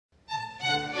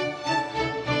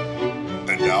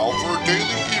now for a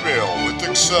daily email with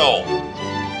Excel.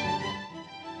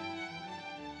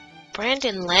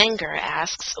 Brandon Langer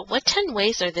asks, what 10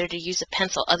 ways are there to use a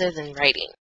pencil other than writing?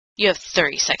 You have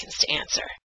 30 seconds to answer.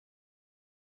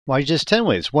 Why just 10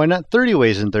 ways? Why not 30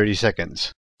 ways in 30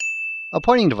 seconds? A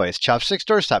pointing device, chopstick,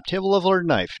 doorstop, table leveler,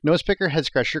 knife, nose picker, head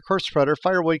scratcher, corpse spreader,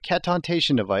 firewood, cat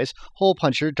tauntation device, hole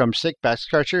puncher, drumstick, back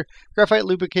scratcher, graphite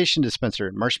lubrication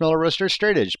dispenser, marshmallow roaster,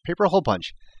 straight edge, paper hole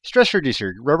punch, stress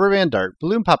reducer, rubber band dart,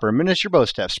 balloon popper, miniature bow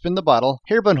staff, spin the bottle,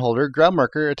 hairbun holder, ground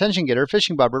marker, attention getter,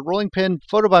 fishing bobber, rolling pin,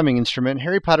 photobombing instrument,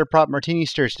 Harry Potter prop, martini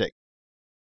stir stick.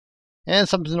 And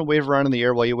something to wave around in the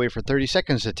air while you wait for 30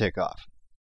 seconds to tick off.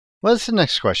 What's the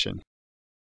next question?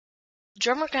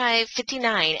 Drummer Guy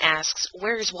 59 asks,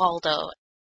 where's Waldo?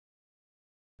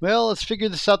 Well, let's figure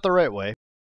this out the right way.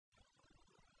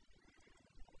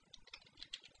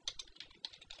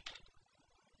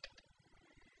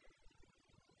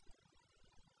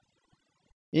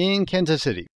 In Kansas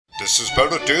City. This has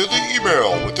been a daily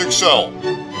email with Excel.